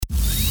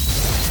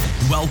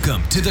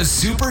Welcome to the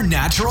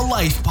Supernatural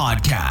Life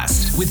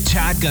Podcast with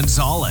Chad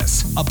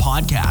Gonzalez, a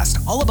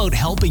podcast all about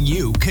helping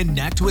you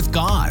connect with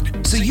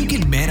God so you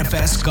can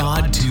manifest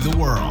God to the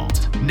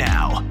world.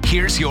 Now,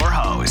 here's your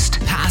host,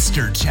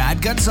 Pastor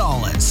Chad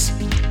Gonzalez.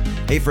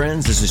 Hey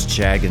friends, this is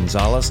Chad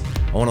Gonzalez.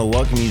 I want to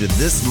welcome you to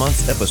this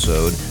month's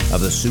episode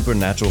of the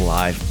Supernatural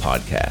Life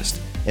Podcast.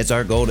 It's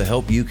our goal to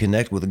help you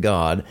connect with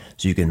God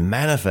so you can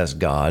manifest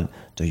God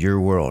to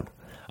your world.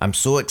 I'm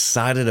so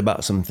excited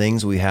about some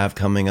things we have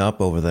coming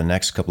up over the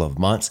next couple of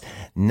months.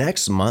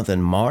 Next month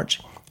in March,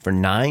 for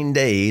 9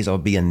 days, I'll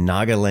be in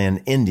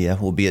Nagaland, India.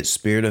 We'll be at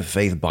Spirit of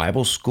Faith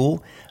Bible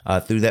School.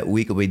 Through that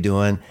week, we'll be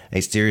doing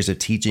a series of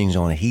teachings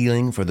on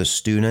healing for the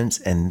students.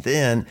 And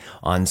then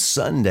on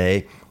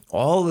Sunday,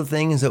 all the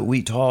things that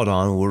we taught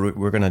on,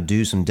 we're going to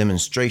do some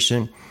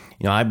demonstration.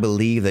 You know, I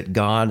believe that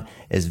God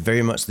is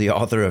very much the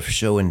author of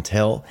show and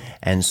tell.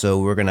 And so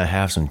we're going to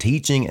have some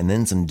teaching and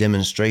then some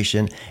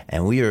demonstration.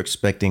 And we are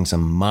expecting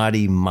some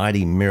mighty,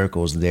 mighty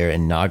miracles there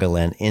in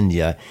Nagaland,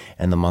 India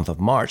in the month of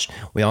March.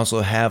 We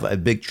also have a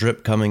big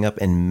trip coming up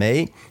in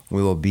May.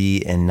 We will be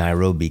in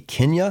Nairobi,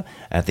 Kenya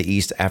at the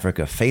East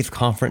Africa Faith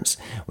Conference.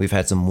 We've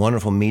had some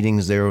wonderful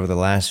meetings there over the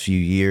last few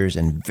years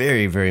and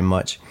very, very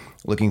much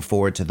looking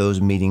forward to those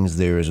meetings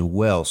there as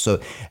well. So,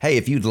 hey,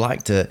 if you'd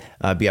like to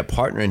be a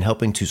partner in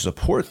helping to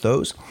support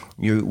those,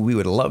 we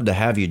would love to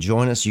have you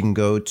join us. You can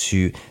go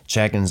to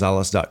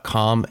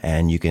chadgonzalez.com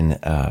and you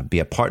can be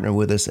a partner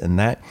with us in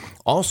that.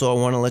 Also,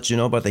 I want to let you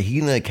know about the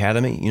Healing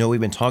Academy. You know,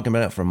 we've been talking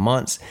about it for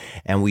months,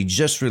 and we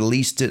just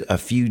released it a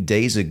few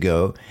days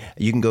ago.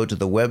 You can go to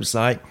the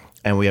website,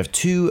 and we have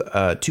two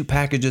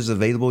packages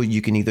available.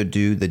 You can either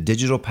do the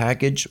digital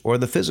package or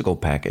the physical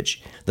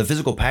package. The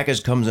physical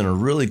package comes in a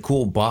really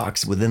cool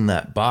box. Within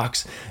that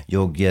box,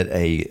 you'll get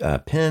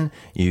a pen.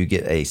 You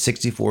get a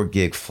 64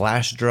 gig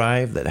flash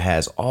drive that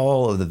has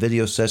all of the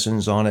video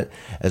sessions on it,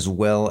 as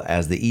well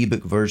as the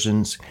ebook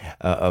versions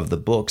of the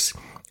books.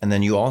 And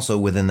then you also,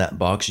 within that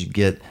box, you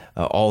get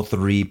all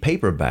three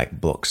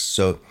paperback books.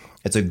 So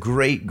it's a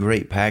great,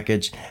 great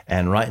package,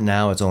 and right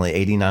now it's only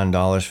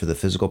 $89 for the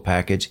physical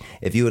package.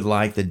 If you would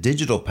like the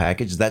digital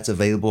package, that's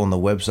available on the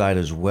website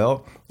as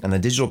well. And the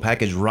digital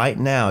package right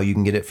now, you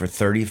can get it for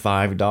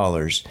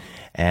 $35.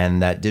 And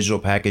that digital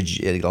package,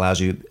 it allows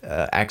you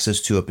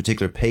access to a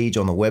particular page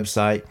on the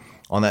website.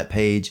 On that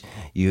page,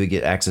 you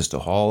get access to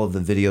all of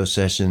the video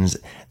sessions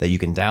that you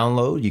can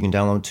download. You can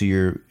download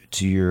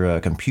to your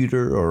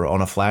computer or on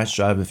a flash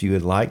drive if you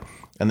would like.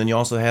 And then you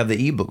also have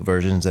the ebook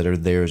versions that are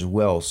there as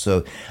well.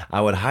 So I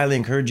would highly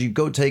encourage you,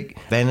 go take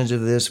advantage of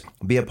this,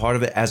 be a part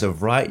of it. As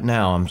of right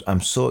now,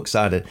 I'm so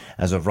excited.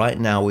 As of right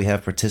now, we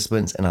have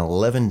participants in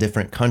 11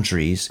 different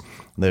countries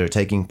that are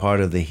taking part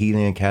of the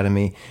Healing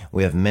Academy.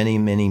 We have many,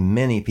 many,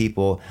 many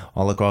people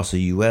all across the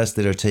U.S.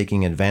 that are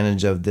taking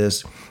advantage of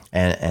this.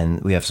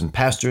 And we have some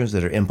pastors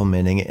that are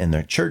implementing it in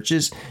their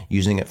churches,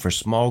 using it for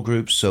small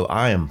groups. So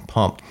I am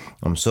pumped.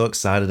 I'm so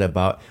excited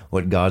about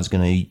what God's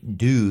going to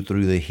do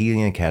through the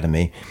Healing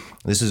Academy.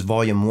 This is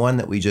volume 1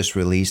 that we just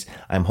released.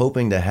 I'm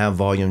hoping to have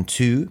volume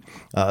 2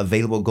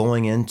 available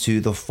going into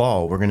the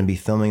fall. We're going to be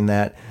filming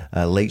that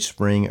late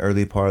spring,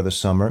 early part of the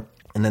summer.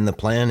 And then the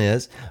plan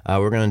is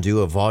we're going to do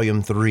a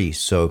volume 3.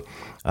 So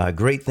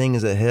great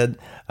things ahead,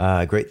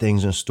 great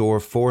things in store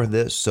for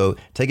this. So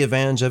take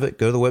advantage of it.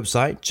 Go to the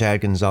website,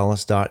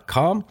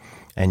 chadgonzalez.com,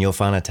 and you'll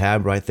find a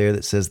tab right there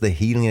that says the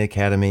Healing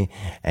Academy,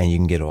 and you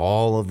can get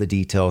all of the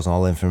details,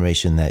 all the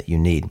information that you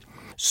need.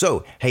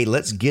 So, hey,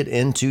 let's get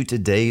into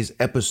today's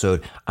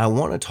episode. I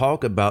want to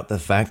talk about the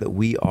fact that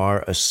we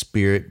are a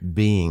spirit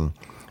being.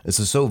 This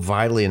is so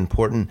vitally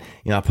important.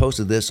 You know, I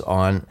posted this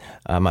on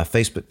my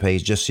Facebook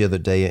page just the other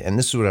day, and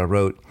this is what I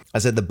wrote. I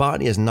said, the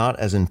body is not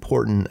as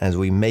important as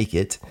we make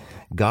it.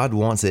 God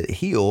wants it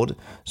healed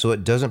so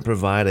it doesn't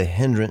provide a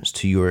hindrance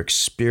to your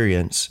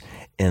experience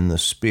in the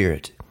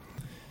spirit.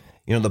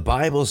 You know, the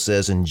Bible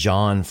says in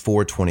John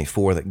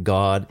 4:24 that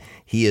God,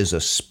 He is a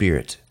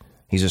spirit.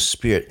 He's a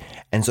spirit.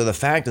 And so the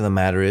fact of the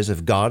matter is,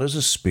 if God is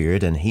a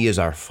spirit and He is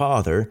our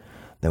Father,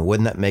 then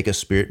wouldn't that make us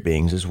spirit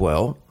beings as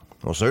well?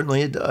 Well,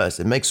 certainly it does.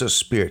 It makes us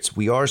spirits.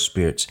 We are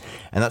spirits.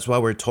 And that's why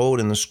we're told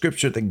in the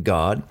scripture that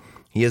God,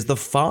 He is the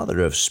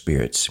Father of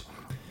spirits.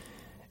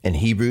 In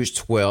Hebrews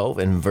 12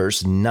 and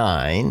verse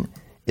 9,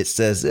 it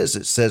says this.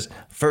 It says,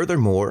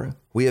 furthermore,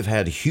 we have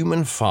had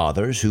human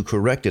fathers who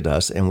corrected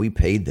us, and we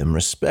paid them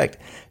respect.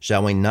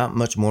 Shall we not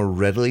much more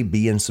readily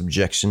be in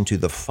subjection to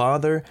the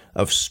Father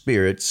of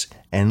spirits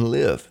and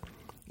live?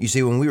 You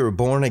see, when we were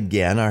born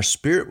again, our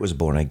spirit was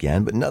born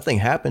again, but nothing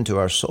happened to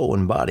our soul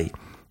and body.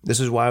 This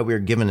is why we're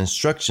given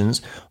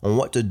instructions on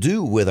what to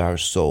do with our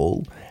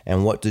soul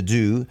and what to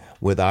do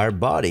with our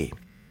body.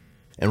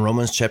 In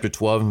Romans chapter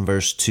 12 and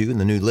verse 2, in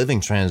the New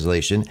Living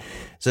Translation, it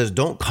says,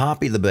 don't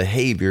copy the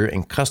behavior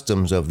and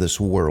customs of this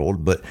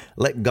world, but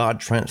let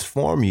God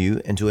transform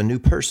you into a new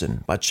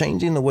person by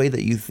changing the way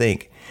that you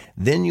think.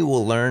 Then you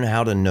will learn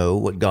how to know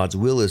what God's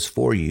will is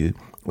for you,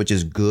 which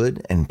is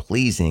good and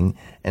pleasing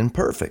and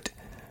perfect.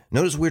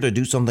 Notice we're to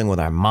do something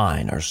with our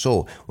mind, our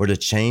soul. We're to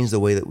change the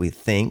way that we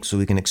think so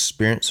we can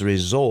experience the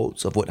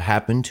results of what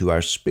happened to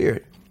our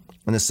spirit.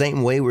 In the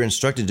same way we're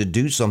instructed to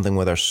do something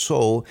with our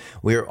soul,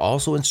 we are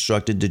also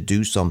instructed to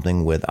do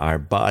something with our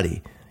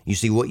body. You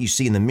see, what you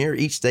see in the mirror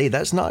each day,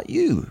 that's not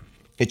you.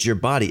 It's your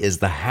body. It's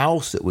the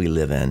house that we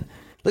live in.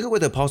 Look at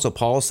what the Apostle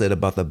Paul said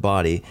about the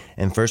body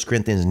in 1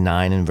 Corinthians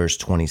 9 and verse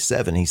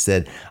 27. He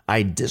said,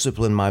 I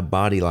discipline my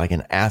body like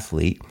an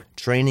athlete,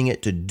 training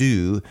it to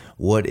do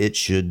what it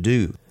should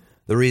do.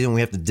 The reason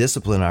we have to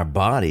discipline our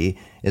body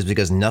is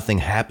because nothing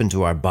happened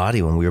to our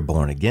body when we were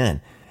born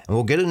again. And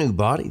we'll get a new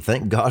body,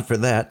 thank God for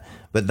that,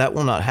 but that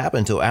will not happen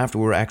until after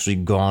we're actually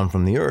gone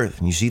from the earth.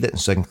 And you see that in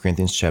 2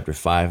 Corinthians chapter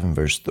 5 and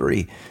verse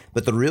 3.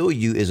 But the real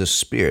you is a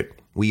spirit.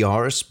 We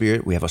are a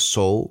spirit, we have a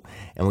soul,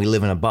 and we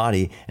live in a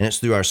body, and it's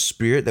through our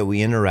spirit that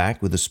we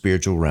interact with the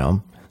spiritual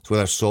realm. It's with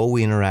our soul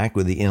we interact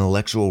with the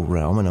intellectual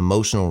realm and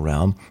emotional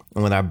realm,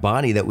 and with our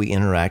body that we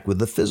interact with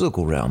the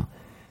physical realm.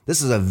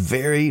 This is a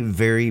very,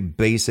 very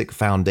basic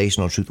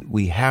foundational truth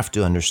we have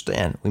to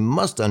understand. We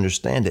must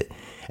understand it.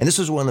 And this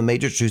is one of the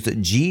major truths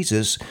that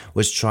Jesus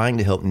was trying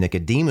to help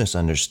Nicodemus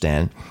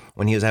understand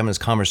when he was having this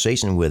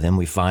conversation with him.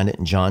 We find it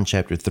in John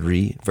chapter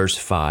 3, verse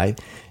 5.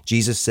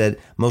 Jesus said,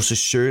 most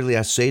assuredly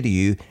I say to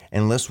you,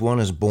 unless one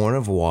is born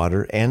of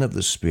water and of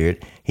the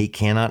Spirit, he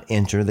cannot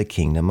enter the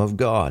kingdom of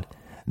God.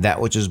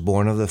 That which is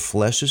born of the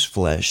flesh is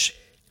flesh,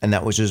 and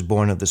that which is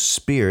born of the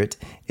Spirit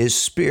is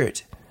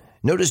spirit.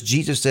 Notice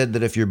Jesus said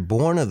that if you're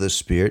born of the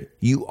Spirit,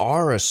 you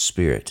are a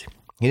spirit.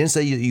 He didn't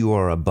say you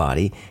are a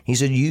body. He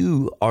said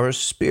you are a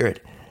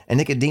spirit. And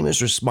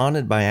Nicodemus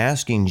responded by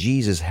asking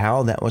Jesus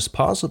how that was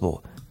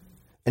possible.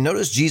 And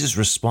notice Jesus'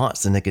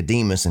 response to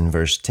Nicodemus in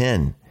verse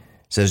 10. It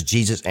says,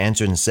 Jesus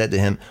answered and said to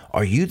him,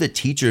 are you the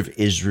teacher of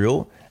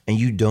Israel, and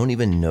you don't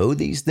even know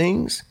these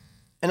things?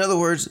 In other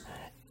words,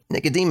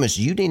 Nicodemus,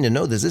 you need to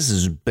know this. This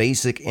is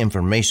basic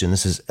information.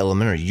 This is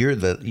elementary. You're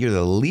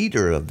the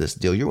leader of this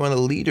deal. You're one of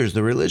the leaders,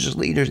 the religious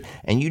leaders,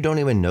 and you don't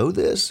even know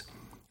this?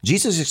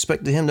 Jesus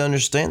expected him to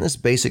understand this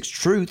basic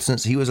truth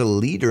since he was a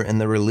leader in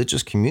the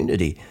religious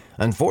community.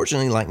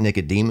 Unfortunately, like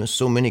Nicodemus,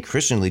 so many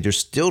Christian leaders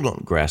still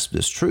don't grasp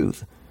this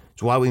truth.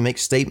 It's why we make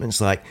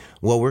statements like,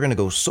 well, we're going to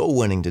go soul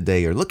winning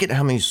today, or look at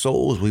how many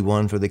souls we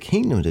won for the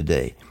kingdom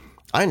today.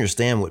 I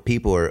understand what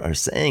people are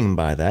saying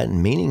by that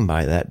and meaning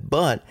by that,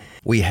 but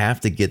we have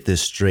to get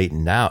this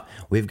straightened out.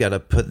 We've got to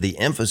put the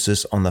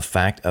emphasis on the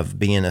fact of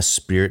being a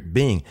spirit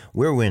being.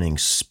 We're winning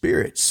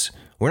spirits.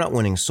 We're not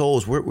winning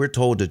souls. We're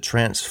told to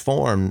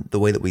transform the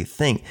way that we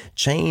think,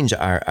 change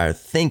our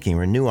thinking,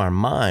 renew our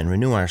mind,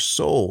 renew our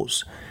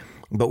souls.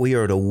 But we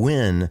are to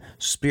win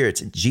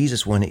spirits.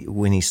 Jesus,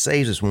 when he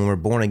saves us, when we're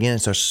born again,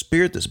 it's our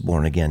spirit that's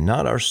born again,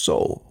 not our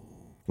soul.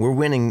 We're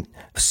winning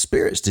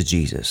spirits to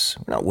Jesus.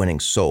 We're not winning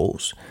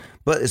souls,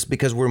 but it's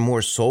because we're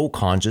more soul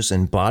conscious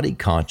and body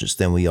conscious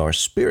than we are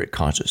spirit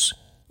conscious.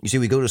 You see,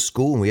 we go to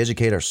school and we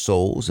educate our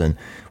souls, and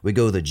we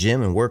go to the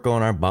gym and work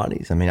on our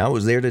bodies. I mean, I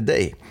was there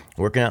today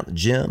working out in the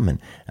gym,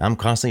 and I'm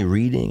constantly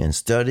reading and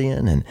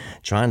studying and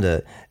trying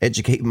to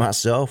educate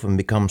myself and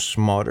become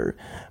smarter.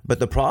 But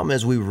the problem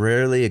is we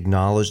rarely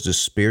acknowledge the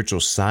spiritual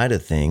side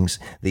of things,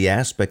 the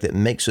aspect that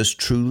makes us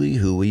truly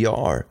who we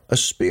are, a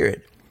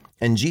spirit.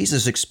 And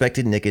Jesus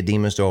expected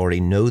Nicodemus to already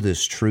know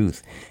this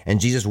truth.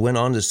 And Jesus went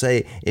on to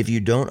say, if you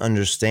don't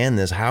understand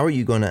this, how are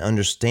you going to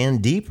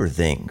understand deeper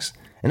things?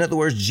 In other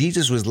words,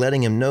 Jesus was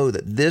letting him know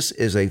that this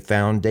is a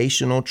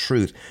foundational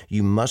truth.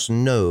 You must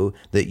know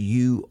that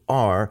you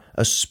are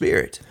a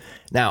spirit.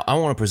 Now, I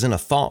want to present a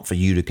thought for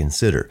you to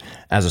consider.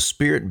 As a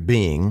spirit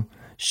being,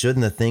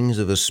 shouldn't the things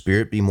of the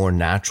spirit be more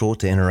natural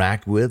to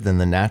interact with than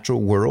the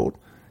natural world?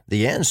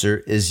 The answer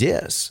is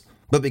yes.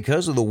 But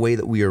because of the way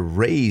that we are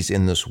raised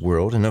in this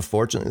world, and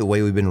unfortunately the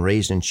way we've been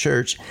raised in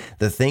church,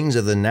 the things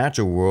of the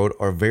natural world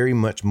are very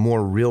much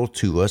more real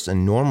to us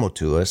and normal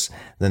to us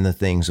than the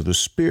things of the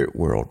spirit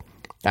world.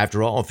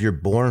 After all, if you're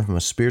born from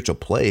a spiritual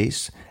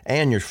place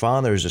and your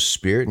father is a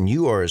spirit and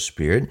you are a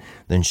spirit,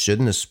 then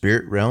shouldn't the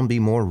spirit realm be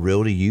more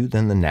real to you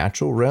than the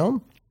natural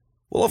realm?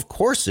 Well, of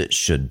course it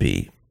should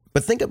be.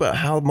 But think about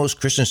how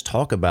most Christians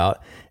talk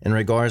about in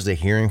regards to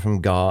hearing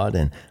from God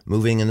and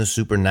moving in the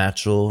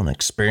supernatural and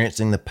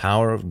experiencing the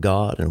power of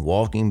God and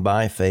walking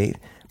by faith.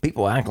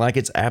 People act like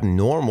it's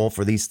abnormal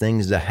for these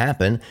things to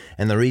happen,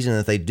 and the reason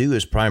that they do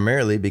is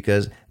primarily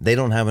because they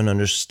don't have an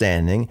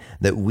understanding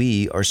that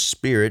we are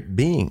spirit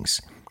beings.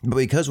 But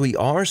because we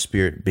are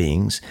spirit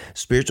beings,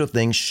 spiritual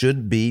things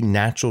should be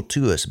natural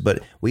to us,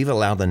 but we've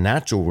allowed the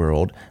natural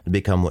world to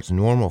become what's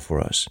normal for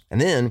us. And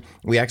then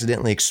we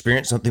accidentally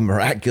experience something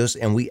miraculous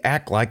and we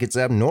act like it's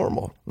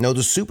abnormal. No,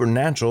 the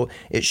supernatural,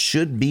 it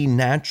should be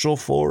natural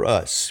for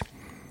us.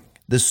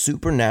 The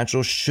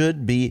supernatural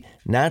should be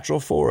natural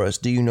for us.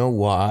 Do you know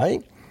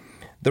why?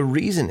 The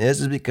reason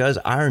is because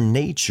our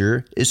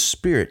nature is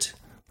spirit.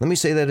 Let me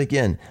say that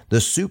again.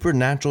 The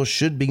supernatural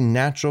should be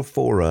natural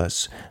for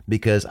us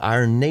because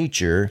our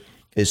nature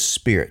is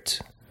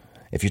spirit.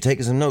 If you're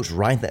taking some notes,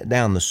 write that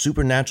down. The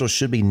supernatural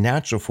should be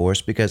natural for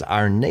us because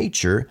our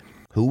nature,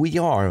 who we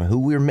are, who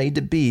we're made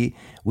to be,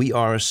 we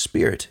are a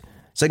spirit.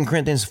 2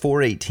 Corinthians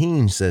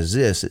 4:18 says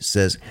this. It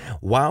says,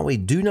 while we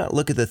do not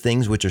look at the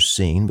things which are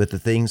seen, but the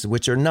things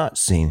which are not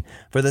seen.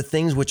 For the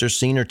things which are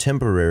seen are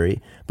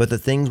temporary, but the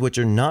things which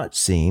are not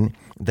seen,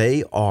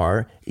 they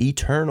are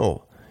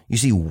eternal. You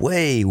see,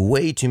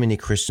 way too many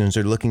Christians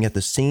are looking at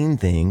the seen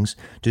things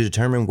to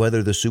determine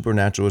whether the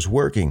supernatural is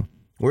working.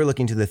 We're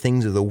looking to the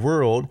things of the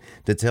world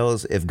to tell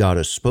us if God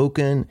has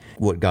spoken,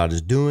 what God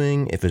is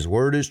doing, if his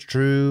word is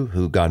true,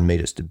 who God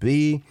made us to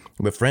be.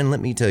 But friend,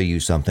 let me tell you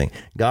something.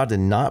 God did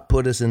not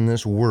put us in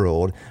this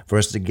world for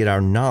us to get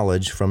our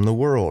knowledge from the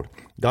world.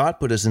 God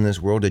put us in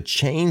this world to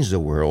change the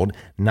world,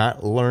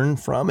 not learn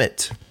from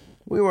it.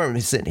 We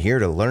weren't sitting here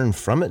to learn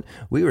from it.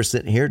 We were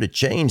sitting here to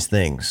change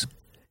things.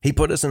 He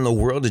put us in the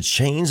world to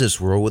change this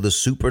world with the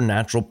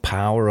supernatural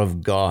power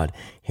of God,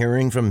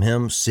 hearing from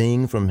him,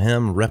 seeing from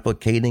him,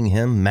 replicating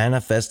him,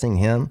 manifesting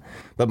him.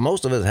 But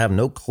most of us have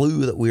no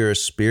clue that we are a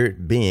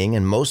spirit being,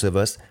 and most of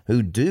us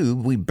who do,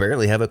 we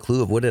barely have a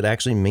clue of what it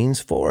actually means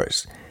for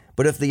us.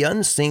 But if the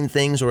unseen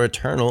things are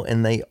eternal,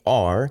 and they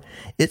are,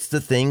 it's the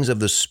things of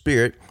the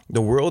spirit,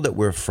 the world that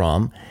we're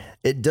from.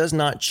 It does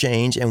not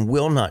change and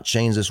will not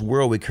change this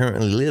world we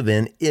currently live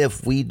in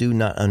if we do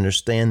not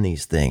understand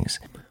these things.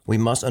 We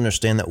must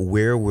understand that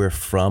where we're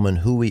from and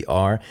who we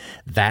are,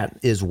 that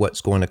is what's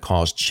going to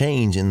cause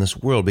change in this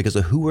world because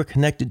of who we're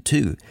connected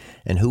to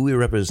and who we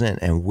represent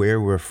and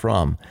where we're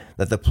from.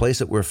 That the place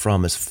that we're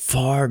from is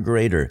far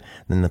greater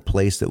than the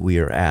place that we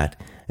are at.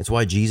 It's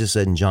why Jesus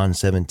said in John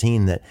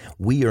 17 that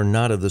we are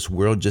not of this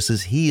world just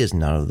as he is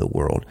not of the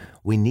world.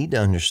 We need to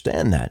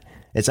understand that.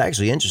 It's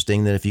actually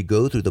interesting that if you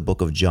go through the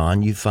book of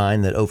John, you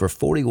find that over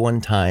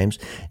 41 times,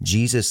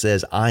 Jesus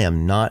says, I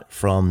am not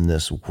from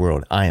this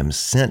world. I am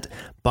sent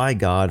by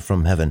God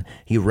from heaven.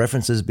 He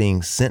references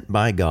being sent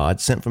by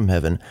God, sent from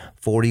heaven,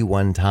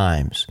 41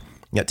 times.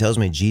 That tells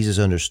me Jesus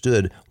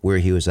understood where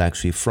he was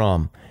actually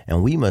from.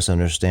 And we must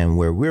understand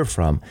where we're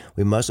from.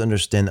 We must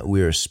understand that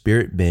we are a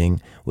spirit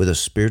being with a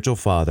spiritual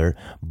father,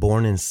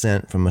 born and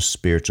sent from a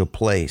spiritual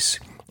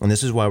place. And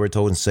this is why we're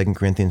told in 2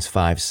 Corinthians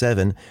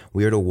 5:7,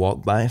 we are to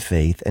walk by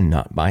faith and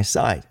not by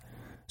sight.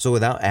 So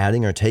without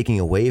adding or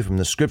taking away from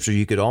the scripture,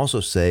 you could also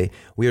say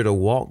we are to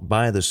walk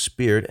by the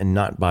Spirit and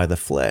not by the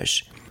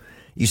flesh.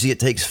 You see, it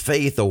takes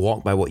faith to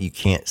walk by what you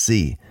can't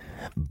see.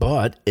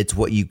 But it's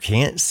what you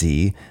can't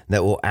see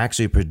that will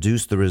actually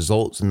produce the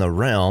results in the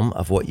realm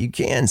of what you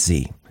can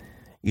see.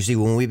 You see,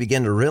 when we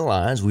begin to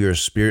realize we are a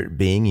spirit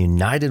being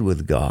united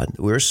with God,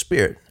 we're a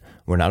spirit.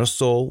 We're not a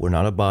soul. We're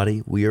not a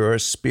body. We are a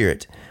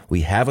spirit.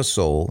 We have a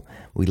soul.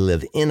 We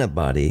live in a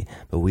body,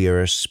 but we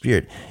are a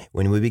spirit.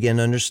 When we begin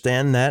to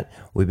understand that,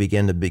 we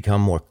begin to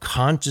become more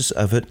conscious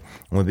of it.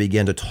 When we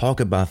begin to talk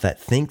about that,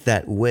 think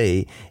that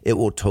way, it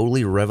will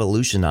totally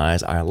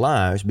revolutionize our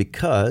lives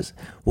because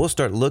we'll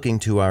start looking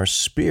to our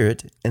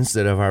spirit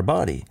instead of our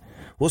body.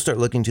 We'll start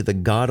looking to the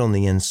God on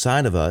the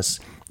inside of us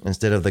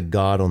instead of the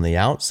God on the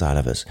outside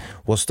of us.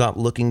 We'll stop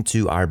looking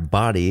to our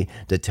body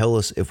to tell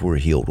us if we're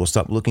healed. We'll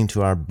stop looking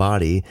to our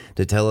body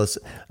to tell us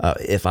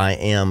if I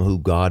am who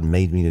God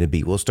made me to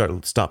be. We'll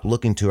stop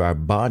looking to our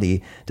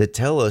body to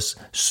tell us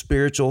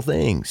spiritual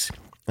things.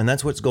 And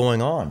that's what's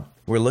going on.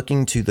 We're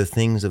looking to the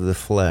things of the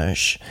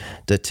flesh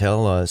to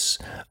tell us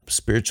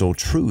spiritual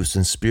truths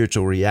and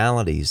spiritual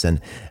realities. And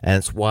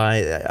it's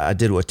why I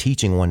did a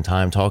teaching one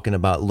time talking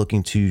about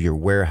looking to your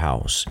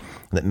warehouse.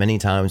 That many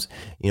times,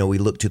 we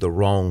look to the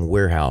wrong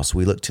warehouse.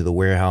 We look to the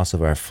warehouse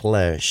of our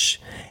flesh,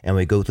 and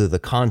we go through the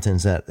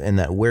contents in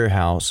that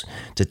warehouse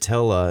to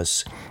tell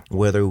us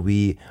whether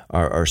we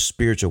are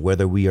spiritual,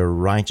 whether we are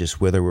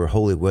righteous, whether we're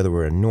holy, whether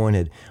we're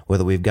anointed,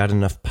 whether we've got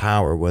enough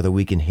power, whether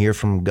we can hear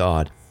from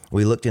God.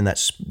 We looked in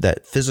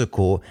that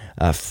physical,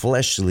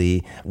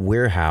 fleshly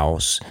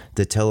warehouse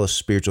to tell us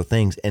spiritual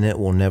things, and it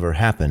will never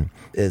happen.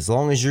 As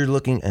long as you're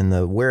looking in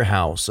the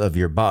warehouse of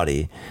your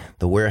body,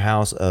 the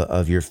warehouse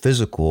of your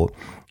physical,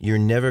 you're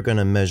never going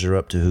to measure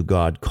up to who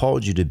God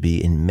called you to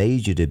be and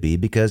made you to be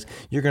because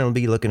you're going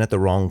to be looking at the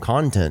wrong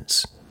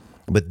contents.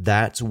 But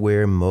that's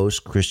where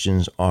most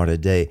Christians are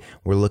today.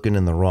 We're looking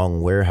in the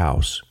wrong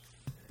warehouse.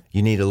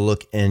 You need to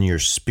look in your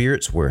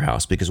spirit's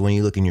warehouse, because when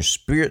you look in your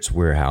spirit's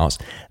warehouse,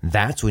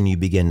 that's when you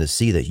begin to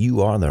see that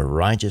you are the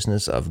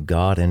righteousness of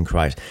God in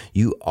Christ.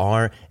 You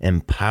are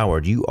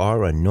empowered. You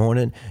are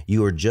anointed.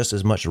 You are just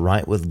as much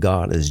right with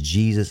God as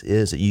Jesus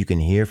is, that you can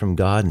hear from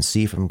God and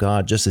see from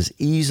God just as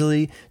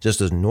easily,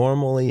 just as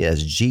normally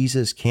as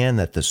Jesus can,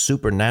 that the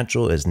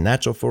supernatural is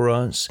natural for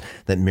us,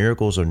 that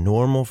miracles are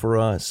normal for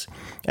us.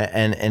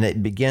 And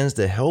it begins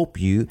to help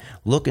you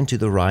look into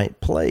the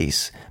right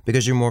place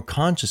because you're more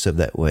conscious of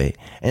that way.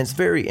 And it's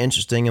very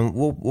interesting, and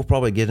we'll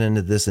probably get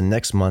into this in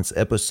next month's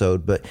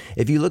episode, but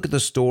if you look at the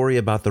story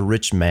about the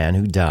rich man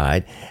who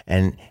died,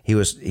 and he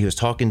was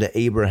talking to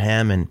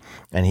Abraham,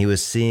 and he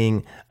was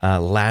seeing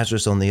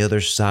Lazarus on the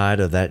other side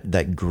of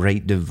that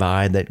great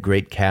divide, that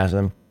great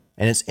chasm,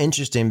 And it's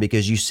interesting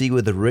because you see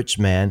with the rich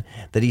man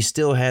that he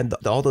still had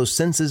all those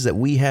senses that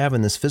we have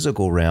in this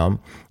physical realm,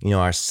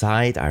 our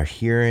sight, our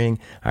hearing,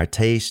 our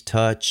taste,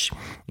 touch,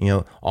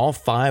 all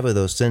 5 of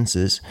those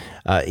senses.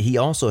 He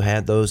also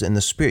had those in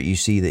the spirit. You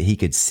see that he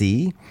could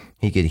see,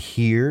 he could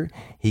hear,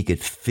 he could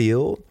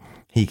feel,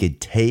 he could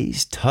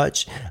taste,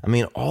 touch.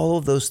 All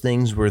of those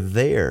things were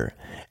there.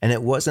 And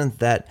it wasn't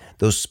that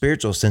those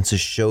spiritual senses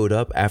showed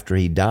up after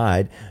he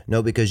died.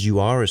 No, because you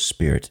are a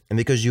spirit. And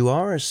because you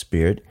are a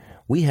spirit,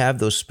 we have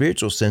those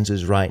spiritual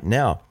senses right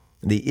now.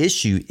 The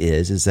issue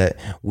is that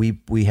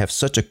we have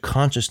such a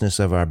consciousness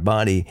of our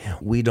body,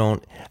 we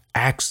don't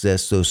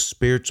access those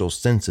spiritual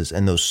senses.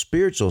 And those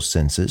spiritual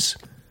senses,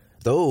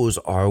 those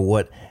are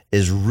what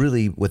is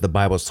really what the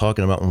Bible is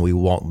talking about when we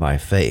walk by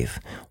faith.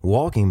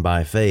 Walking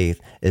by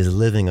faith is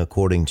living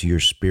according to your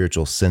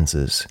spiritual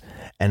senses.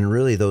 And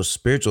really those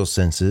spiritual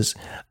senses,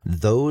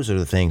 those are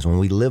the things, when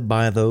we live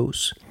by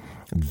those,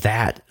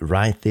 that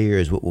right there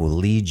is what will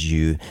lead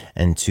you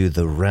into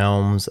the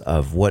realms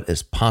of what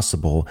is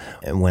possible,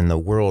 and when the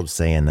world's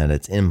saying that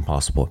it's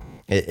impossible.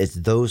 It's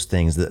those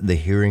things, the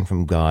hearing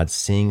from God,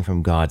 seeing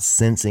from God,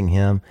 sensing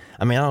Him.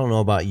 I don't know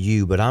about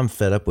you, but I'm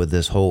fed up with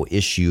this whole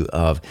issue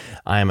of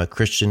I am a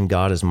Christian,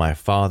 God is my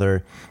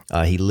Father,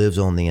 He lives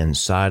on the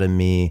inside of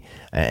me,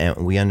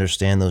 and we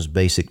understand those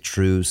basic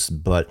truths.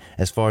 But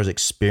as far as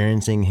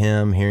experiencing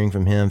Him, hearing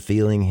from Him,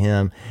 feeling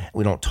Him,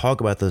 we don't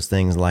talk about those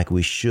things like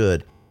we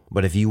should.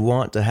 But if you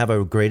want to have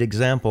a great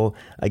example,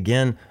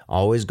 again,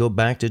 always go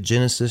back to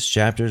Genesis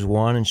chapters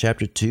 1 and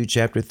chapter 2,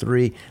 chapter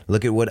 3.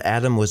 Look at what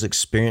Adam was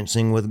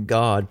experiencing with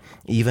God.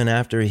 Even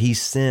after he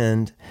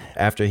sinned,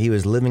 after he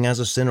was living as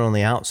a sinner on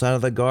the outside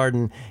of the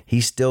garden,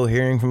 he's still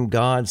hearing from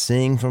God,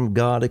 seeing from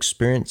God,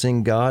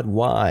 experiencing God.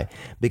 Why?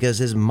 Because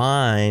his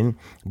mind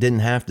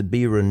didn't have to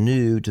be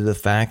renewed to the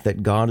fact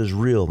that God is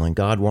real and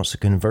God wants to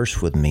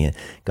converse with me and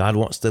God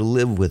wants to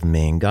live with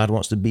me and God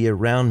wants to be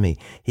around me.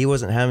 He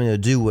wasn't having to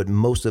do what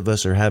most of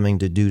us are having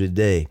to do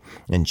today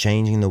and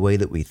changing the way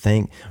that we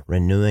think,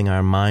 renewing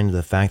our mind to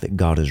the fact that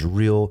God is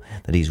real,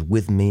 that He's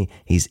with me,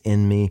 He's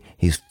in me,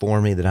 He's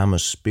for me, that I'm a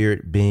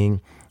spirit being.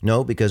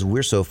 No, because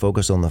we're so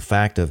focused on the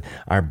fact of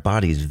our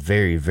body's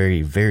very,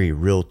 very, very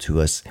real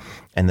to us.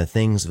 And the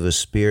things of the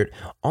spirit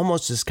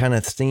almost just kind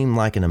of seem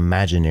like an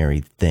imaginary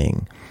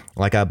thing.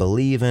 Like I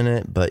believe in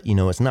it, but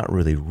it's not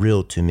really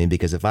real to me,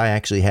 because if I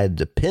actually had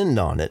to depend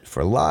on it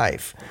for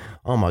life,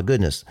 oh my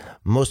goodness,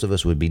 most of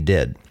us would be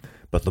dead.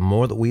 But the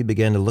more that we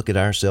begin to look at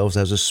ourselves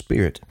as a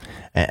spirit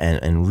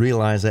and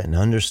realize that and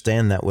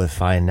understand that with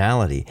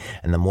finality,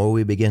 and the more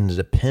we begin to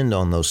depend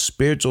on those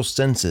spiritual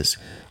senses,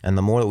 and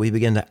the more that we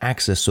begin to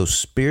access those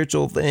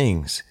spiritual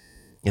things,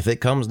 if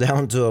it comes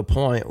down to a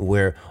point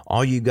where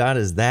all you got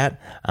is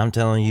that, I'm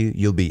telling you,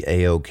 you'll be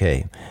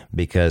A-okay,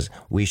 because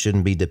we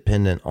shouldn't be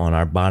dependent on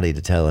our body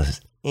to tell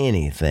us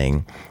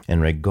anything in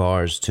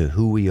regards to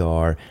who we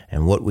are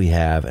and what we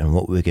have and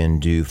what we can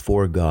do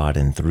for God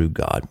and through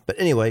God. But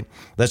anyway,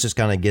 that's just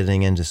kind of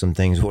getting into some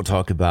things we'll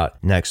talk about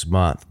next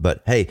month.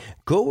 But hey,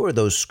 go over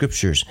those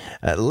scriptures.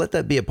 Let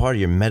that be a part of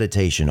your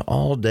meditation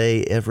all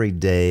day, every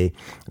day.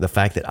 The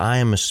fact that I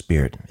am a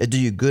spirit. It do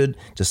you good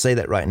to say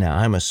that right now.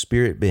 I'm a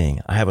spirit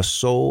being. I have a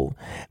soul,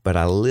 but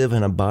I live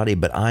in a body,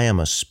 but I am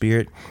a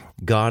spirit.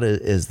 God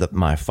is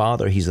my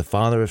Father. He's the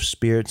Father of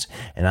spirits,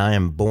 and I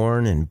am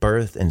born and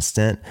birthed and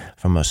sent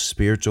from a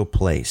spiritual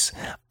place.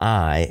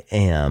 I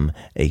am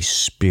a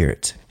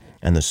spirit,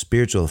 and the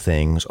spiritual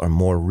things are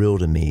more real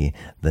to me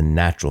than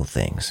natural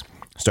things.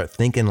 Start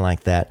thinking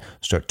like that,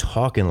 start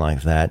talking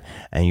like that,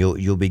 and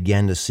you'll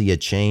begin to see a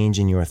change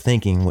in your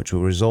thinking, which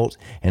will result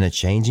in a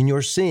change in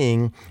your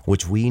seeing,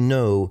 which we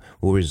know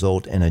will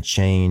result in a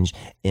change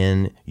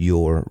in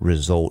your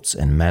results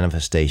and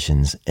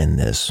manifestations in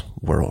this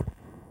world.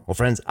 Well,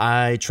 friends,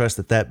 I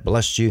trust that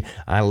blessed you.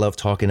 I love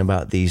talking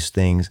about these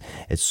things.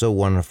 It's so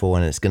wonderful,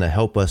 and it's going to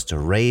help us to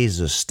raise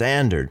the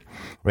standard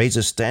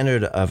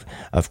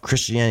of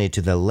Christianity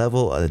to the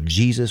level of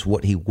Jesus,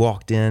 what He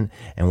walked in,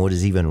 and what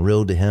is even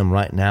real to Him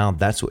right now.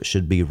 That's what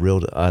should be real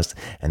to us,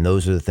 and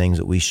those are the things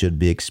that we should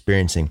be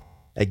experiencing.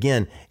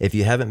 Again, if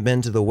you haven't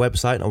been to the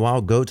website in a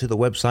while, go to the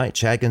website,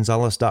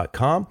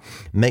 chadgonzales.com.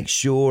 Make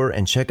sure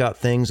and check out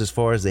things as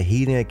far as the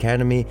Healing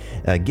Academy.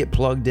 Get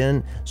plugged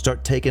in,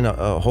 start taking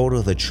a hold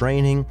of the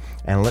training,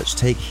 and let's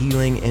take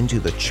healing into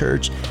the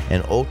church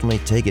and ultimately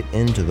take it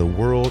into the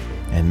world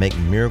and make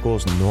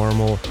miracles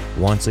normal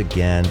once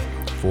again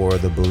for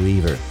the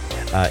believer.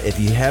 If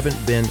you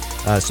haven't been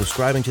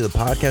subscribing to the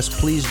podcast,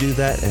 please do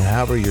that. And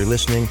however you're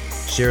listening,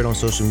 share it on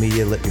social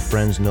media. Let your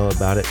friends know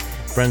about it.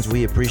 Friends,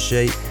 we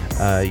appreciate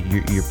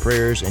your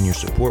prayers and your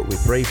support. We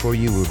pray for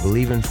you. We're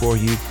believing for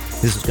you.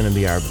 This is going to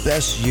be our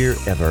best year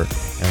ever,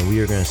 and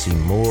we are going to see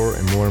more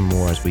and more and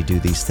more as we do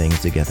these things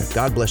together.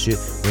 God bless you.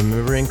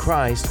 Remember, in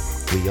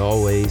Christ, we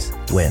always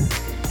win.